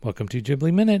Welcome to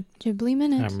Ghibli Minute. Ghibli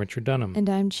Minute. I'm Richard Dunham. And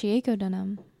I'm Chieko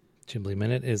Dunham. Ghibli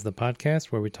Minute is the podcast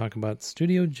where we talk about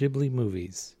Studio Ghibli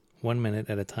movies, 1 minute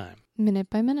at a time. Minute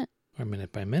by minute. Or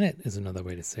minute by minute is another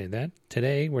way to say that.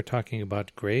 Today we're talking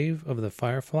about Grave of the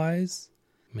Fireflies,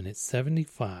 minute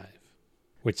 75,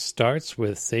 which starts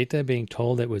with Seita being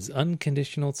told it was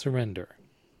unconditional surrender.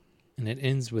 And it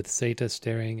ends with Seita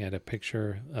staring at a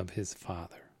picture of his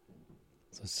father.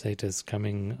 So Seita's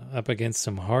coming up against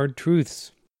some hard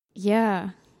truths.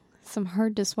 Yeah. Some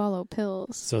hard to swallow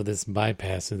pills. So this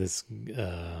bypass of this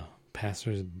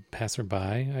passerby,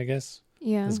 I guess?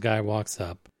 Yeah. This guy walks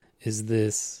up. Is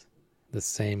this the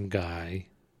same guy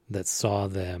that saw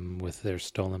them with their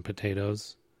stolen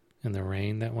potatoes in the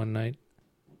rain that one night?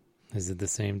 Is it the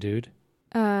same dude?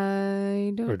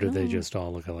 I don't know. Or do they just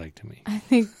all look alike to me? I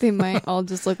think they might all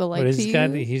just look alike But to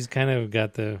you. He's kind of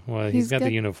got the, he's got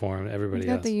the uniform, everybody He's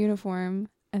got else. the uniform.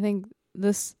 I think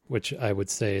this... Which I would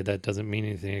say that doesn't mean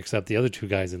anything except the other two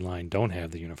guys in line don't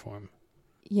have the uniform.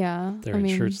 Yeah. They're in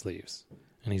shirt sleeves.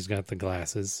 And he's got the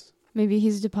glasses. Maybe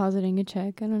he's depositing a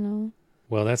check. I don't know.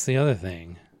 Well, that's the other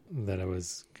thing that I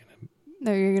was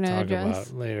you're gonna talk address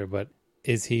about later. But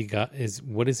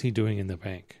what is he doing in the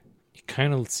bank? He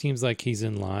kind of seems like he's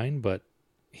in line, but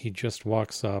he just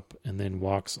walks up and then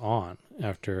walks on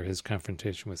after his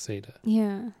confrontation with Seita.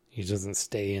 Yeah. He doesn't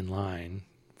stay in line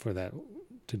for that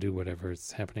to do whatever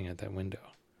is happening at that window.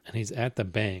 And he's at the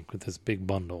bank with this big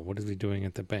bundle. What is he doing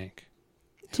at the bank?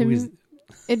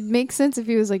 It makes sense if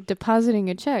he was like depositing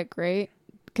a check, right?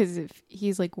 Because if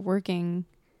he's like working,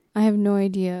 I have no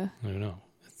idea. I don't know.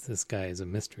 This guy is a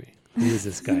mystery. Who is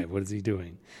this guy? What is he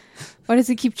doing? Why does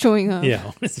he keep showing up? Yeah.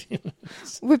 What is he?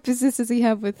 What business does he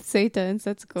have with Seita and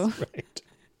Setsuko? That's right.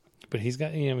 But he's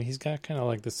got kind of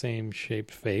like the same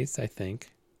shaped face, I think,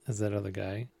 as that other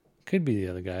guy. Could be the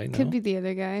other guy. No? Could be the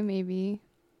other guy, maybe.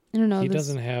 I don't know. He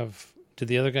doesn't have... Did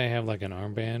the other guy have like an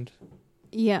armband?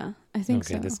 Yeah, I think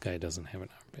so. Okay, this guy doesn't have an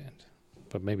armband.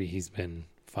 But maybe he's been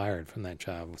fired from that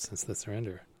job since the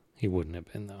surrender. He wouldn't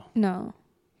have been, though. No.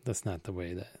 That's not the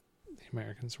way that the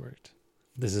Americans worked.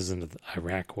 This isn't the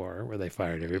Iraq War where they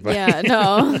fired everybody. Yeah,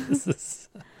 no.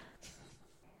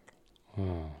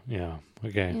 Oh, yeah.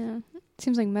 Okay. Yeah.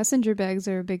 Seems like messenger bags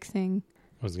are a big thing.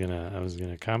 I was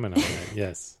gonna comment on that.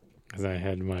 Yes, because I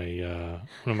had my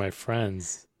one of my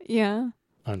friends. Yeah.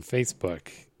 On Facebook,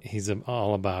 he's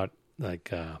all about like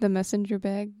the messenger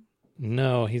bag.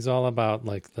 No, he's all about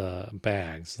like the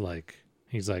bags. Like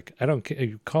he's like, I don't care.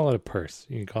 You call it a purse.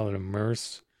 You can call it a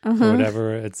merce or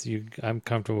whatever. It's you. I'm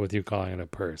comfortable with you calling it a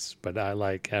purse, but I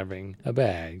like having a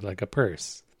bag, like a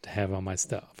purse, to have all my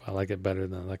stuff. I like it better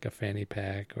than like a fanny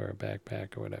pack or a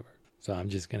backpack or whatever. So I'm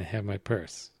just gonna have my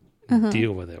purse.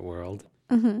 Deal with it, world.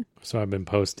 So I've been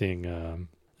posting.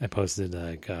 I posted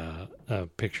like a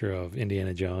picture of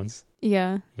Indiana Jones.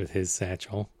 Yeah. With his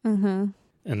satchel. And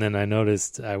then I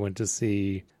noticed I went to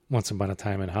see Once Upon a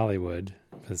Time in Hollywood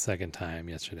for the second time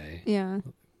yesterday. Yeah.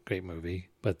 Great movie.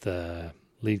 But the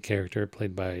lead character,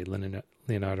 played by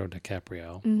Leonardo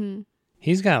DiCaprio,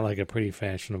 he's got like a pretty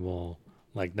fashionable,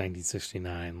 like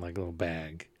 1969, like little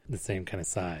bag, the same kind of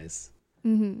size.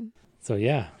 So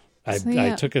yeah. I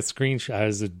took a screenshot. I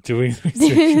was doing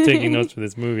research, taking notes for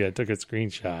this movie. I took a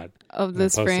screenshot of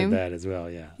this frame. Posted that as well.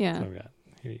 Yeah. Yeah. So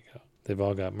here you go. They've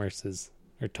all got merces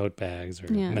or tote bags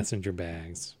or messenger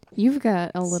bags. You've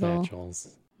got a little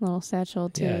satchel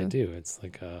too. Yeah, I do. It's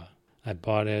like I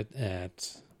bought it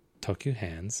at Tokyo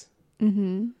Hands.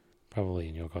 Probably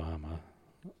in Yokohama.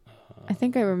 I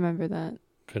think I remember that.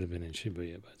 Could have been in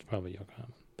Shibuya, but it's probably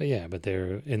Yokohama. But yeah,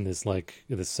 they're in this like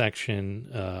the section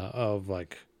of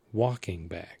like walking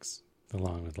bags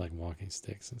along with like walking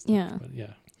sticks and stuff. Yeah. But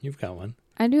yeah, you've got one.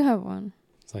 I do have one.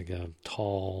 It's like a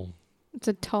tall... It's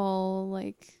a tall,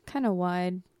 like kind of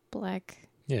wide black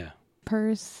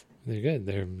purse. They're good.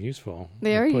 They're useful.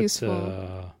 They are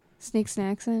useful. Sneak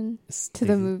snacks to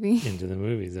the movie. Into the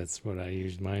movies. That's what I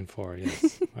used mine for.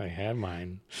 Yes. I had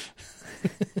mine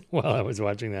while I was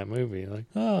watching that movie. Like,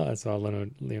 oh, I saw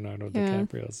Leonardo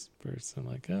DiCaprio's purse. I'm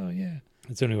like, oh, yeah.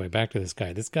 So anyway, back to this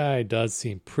guy. This guy does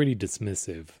seem pretty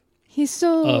dismissive. He's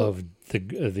so... Of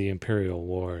the Imperial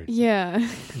War. Yeah.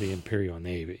 The Imperial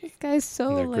Navy. This guy's so,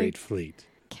 and their like... great fleet.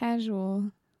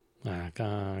 Casual.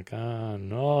 Gone.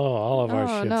 Oh, all of our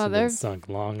ships have been sunk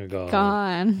long ago.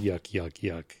 Gone. Yuck, yuck,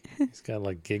 yuck. He's got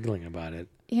like giggling about it.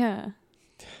 Yeah.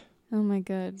 Oh my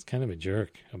God. He's kind of a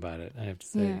jerk about it, I have to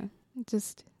say. Yeah.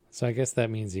 So I guess that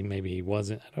means he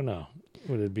wasn't, I don't know.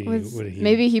 Would it be...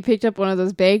 Maybe he picked up one of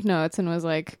those banknotes and was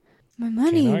like, my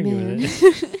money, Can't argue man. with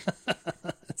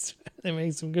it. They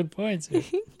make some good points here.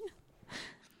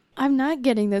 I'm not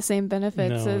getting the same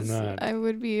benefits No, as not. I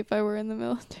would be if I were in the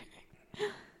military.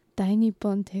 Dai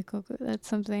Nippon Teikoku. That's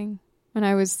something. When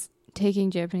I was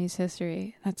taking Japanese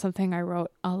history, that's something I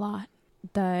wrote a lot.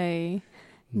 Dai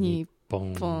Nippon.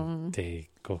 Nippon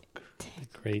Teikoku.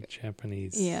 The great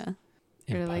Japanese Yeah.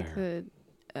 empire.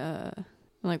 Or like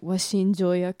like Washin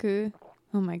Joyaku.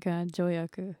 Oh my god,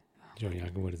 Joyaku.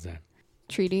 Joyaku, what is that?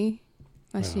 Treaty.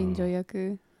 Washin Oh.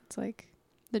 Joyaku. It's like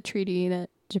the treaty that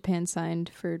Japan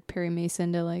signed for Perry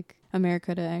Mason to like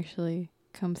America to actually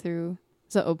come through.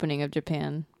 It's the opening of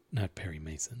Japan. Not Perry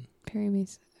Mason. Perry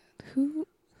Mason. Who?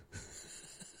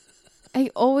 I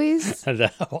always...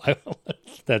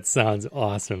 That sounds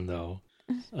awesome, though.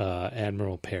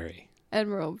 Admiral Perry.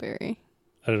 Admiral Barry.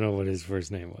 I don't know what his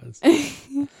first name was.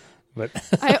 But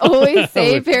I always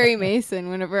say Perry Mason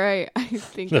whenever I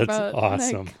think that's about...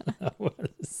 awesome. I want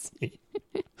to see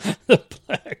the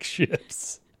black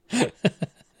ships.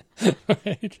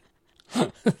 Right?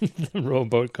 The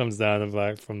rowboat comes down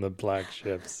from the black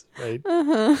ships, right?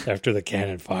 After the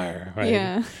cannon fire, right?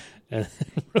 Yeah. And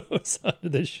rows onto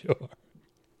the shore.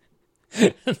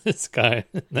 And this guy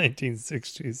in the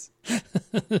 1960s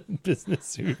business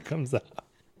suit comes out.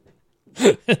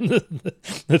 And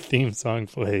the theme song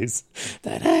plays.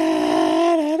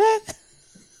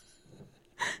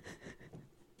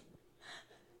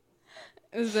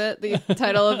 Is that the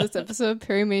title of this episode?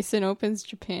 Perry Mason opens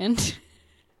Japan.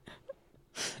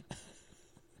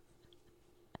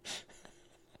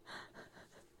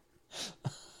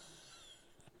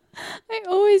 I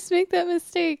always make that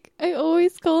mistake. I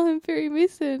always call him Perry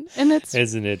Mason. And that's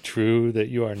Isn't it true that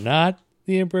you are not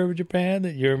the Emperor of Japan,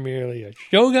 that you're merely a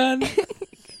shogun?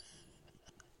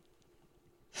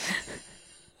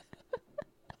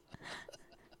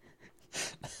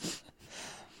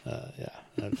 Yeah,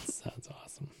 that sounds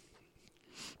awesome.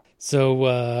 So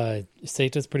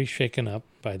Seita's pretty shaken up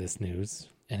by this news,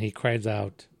 and he cries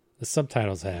out, the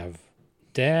subtitles have,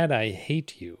 "Dad, I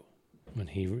hate you," when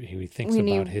he thinks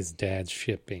about his dad's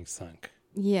ship being sunk.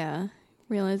 yeah.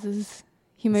 Realizes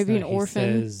he might be an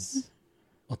orphan. He says,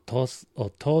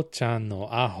 Oto-chan no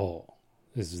aho.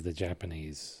 This is the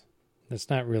Japanese. That's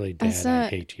not really Dad, That's I not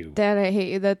hate you. Dad, I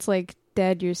hate you. That's like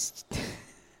Dad,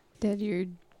 Dad, you're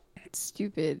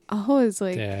stupid. Aho is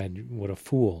like, Dad, what a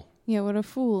fool. yeah, what a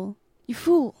fool. You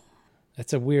fool.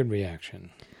 That's a weird reaction.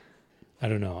 I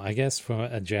don't know. I guess for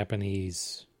a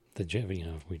Japanese,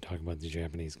 if we talk about the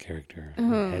Japanese character, I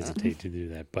hesitate to do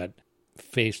that. But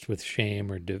faced with shame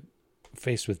or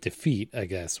faced with defeat, I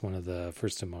guess one of the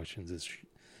first emotions is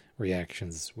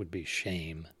reactions would be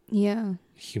shame, Yeah.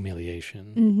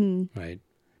 humiliation, right?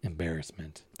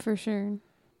 Embarrassment. For sure.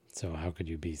 So how could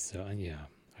you be so? Yeah,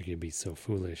 how could you be so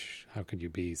foolish? How could you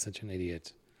be such an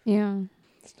idiot? Yeah.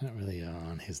 It's not really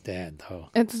on his dad, though.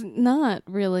 It's not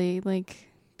really like,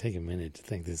 Take a minute to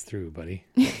think this through, buddy.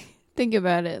 think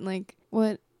about it. Like,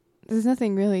 there's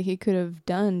nothing really he could have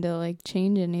done to like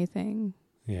change anything.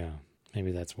 Yeah,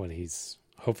 maybe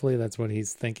hopefully that's what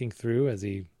he's thinking through as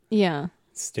he Yeah.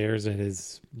 stares at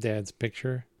his dad's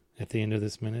picture at the end of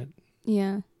this minute.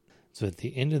 Yeah. So at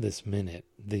the end of this minute,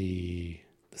 the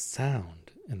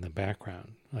sound in the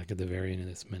background, like at the very end of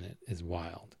this minute, is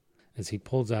wild. As he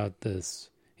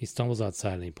stumbles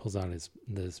outside and he pulls out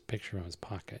this picture from his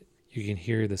pocket. You can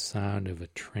hear the sound of a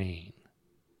train,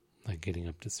 like getting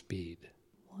up to speed.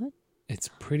 What? It's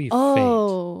pretty faint.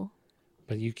 Oh.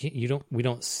 But we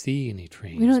don't see any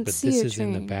trains. We don't but see this a is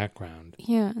in the train. background.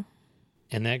 Yeah.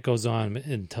 And that goes on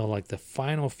until like the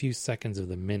final few seconds of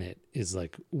the minute is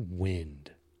like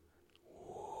wind.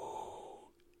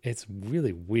 It's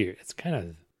really weird. It's kind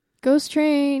of Ghost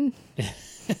train.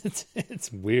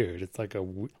 it's weird. It's like a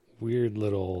weird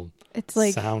little It's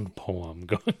like, sound poem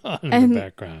going on in the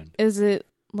background. is it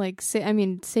like,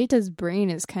 Seita's brain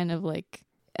is kind of like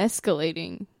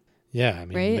escalating, Yeah, I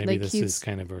mean, right? maybe Like this he's- is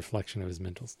kind of a reflection of his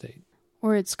mental state.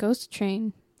 or it's Ghost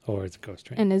Train. Or it's a ghost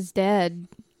train. And his dad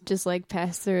just like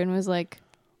passed through and was like,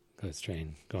 Ghost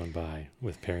train going by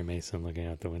with Perry Mason looking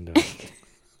out the window.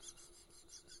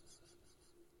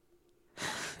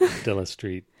 Dilla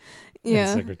Street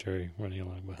yeah. and Secretary running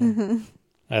along behind.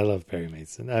 I love Perry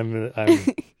Mason.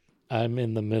 I'm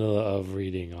in the middle of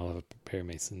reading all of Perry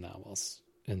Mason novels,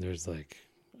 and there's like,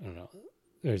 I don't know,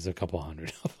 there's a couple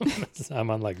hundred of them. I'm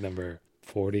on like number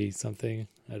 40 something.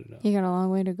 I don't know. You got a long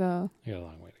way to go. I got a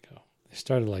long way to go. I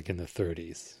started like in the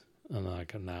 30s, and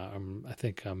like now I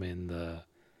think I'm in the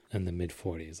mid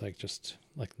 40s, like just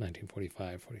like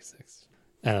 1945, 46.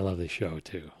 And I love the show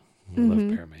too. I love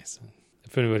Perry Mason.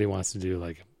 If anybody wants to do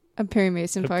like A Perry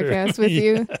Mason podcast with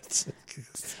you, yes.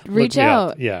 reach Look me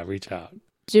out. up. Yeah, reach out.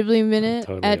 Ghibli Minute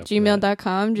Totally at up for that.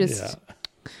 gmail.com. Just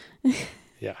Yeah.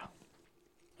 Yeah.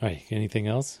 All right, anything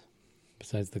else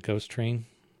besides the ghost train?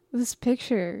 This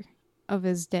picture of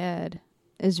his dad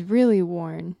is really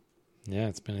worn. Yeah,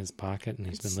 it's been in his pocket and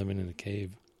he's been living in a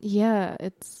cave. Yeah,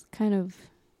 it's kind of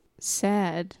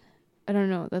sad. I don't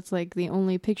know. That's like the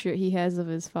only picture he has of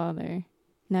his father.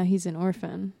 Now he's an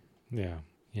orphan. Yeah.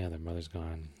 Yeah, their mother's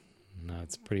gone. No,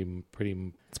 it's pretty.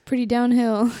 It's pretty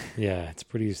downhill. Yeah, it's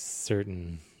pretty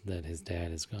certain that his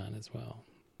dad is gone as well.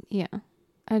 Yeah.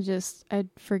 I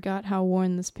forgot how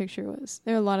worn this picture was.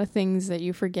 There are a lot of things that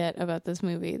you forget about this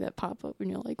movie that pop up and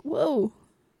you're like, whoa.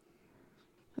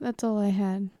 That's all I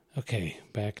had. Okay,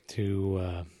 back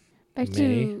to Back May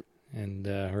to and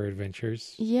her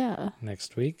adventures yeah.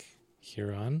 next week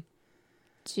here on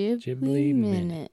Ghibli Ghibli Minute.